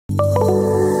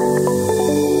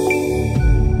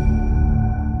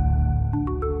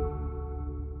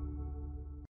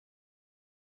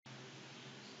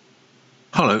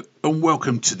Hello and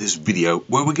welcome to this video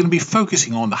where we're going to be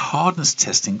focusing on the hardness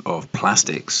testing of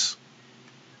plastics.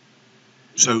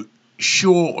 So,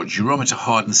 Shore or durometer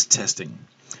hardness testing.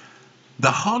 The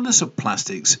hardness of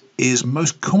plastics is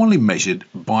most commonly measured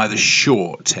by the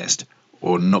Shore test,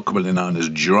 or not commonly known as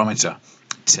durometer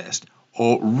test,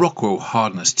 or Rockwell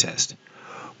hardness test.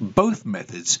 Both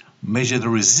methods measure the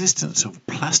resistance of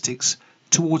plastics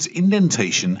towards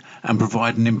indentation and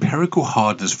provide an empirical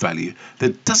hardness value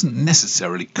that doesn't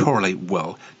necessarily correlate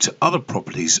well to other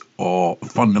properties or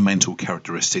fundamental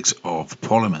characteristics of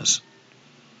polymers.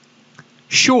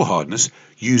 Shore hardness,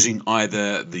 using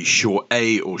either the Shore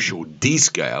A or Shore D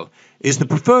scale, is the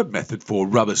preferred method for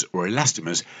rubbers or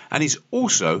elastomers and is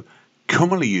also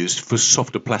commonly used for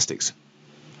softer plastics.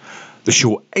 The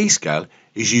Shore A scale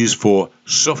is used for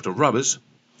softer rubbers,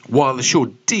 while the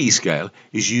Shore D scale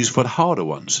is used for the harder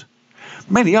ones.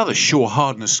 Many other Shore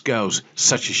hardness scales,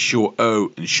 such as Shore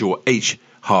O and Shore H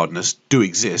hardness, do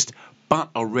exist, but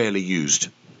are rarely used.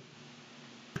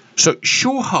 So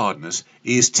Shore hardness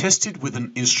is tested with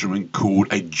an instrument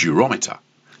called a durometer.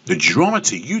 The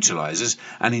durometer utilizes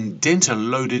an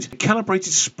indenter-loaded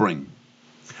calibrated spring.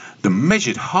 The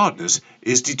measured hardness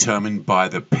is determined by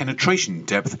the penetration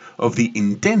depth of the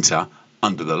indenter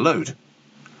under the load.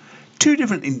 Two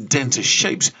different indenter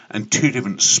shapes and two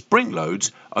different spring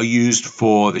loads are used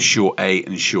for the Shore A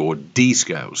and Shore D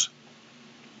scales.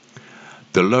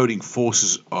 The loading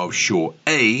forces of Shore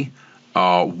A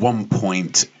are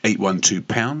 1.812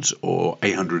 pounds or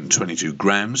 822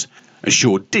 grams, and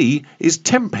Shore D is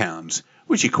 10 pounds,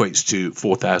 which equates to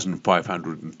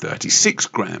 4,536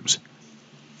 grams.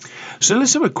 So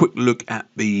let's have a quick look at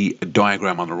the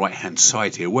diagram on the right hand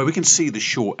side here, where we can see the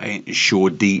Shore A and Shore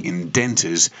D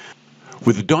indenters,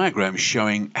 with the diagram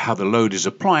showing how the load is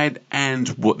applied and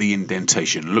what the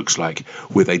indentation looks like,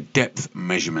 with a depth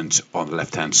measurement on the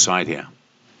left hand side here.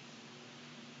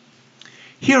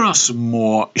 Here are some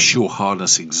more Shore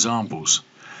hardness examples.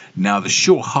 Now the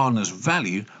Shore hardness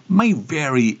value may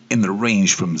vary in the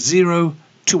range from 0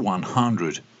 to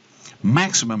 100.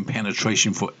 Maximum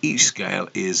penetration for each scale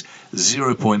is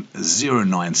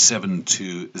 0.097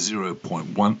 to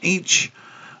 0.1 each.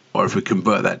 Or if we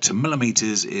convert that to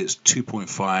millimeters, it's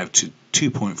 2.5 to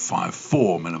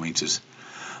 2.54 millimeters.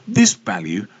 This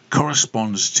value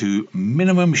corresponds to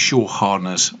minimum Shore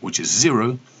hardness, which is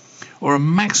 0, or a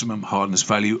maximum hardness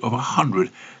value of 100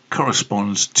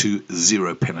 corresponds to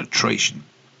 0 penetration.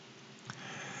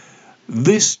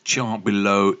 This chart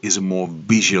below is a more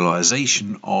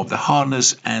visualization of the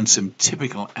hardness and some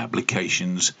typical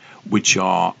applications which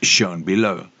are shown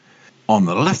below. On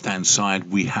the left hand side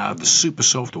we have the super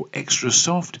soft or extra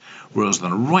soft, whereas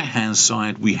on the right hand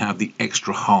side we have the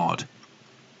extra hard.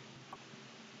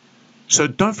 So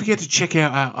don't forget to check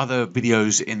out our other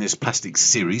videos in this plastics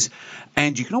series,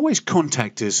 and you can always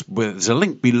contact us. There's a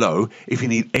link below if you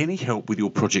need any help with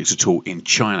your projects at all in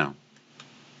China.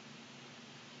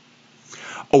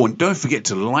 Oh, and don't forget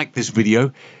to like this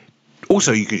video.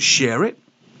 Also, you can share it,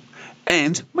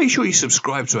 and make sure you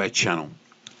subscribe to our channel.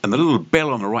 And the little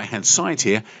bell on the right hand side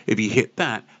here, if you hit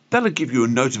that, that'll give you a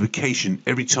notification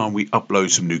every time we upload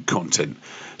some new content.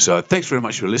 So thanks very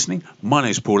much for listening. My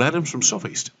name is Paul Adams from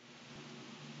Sofeast.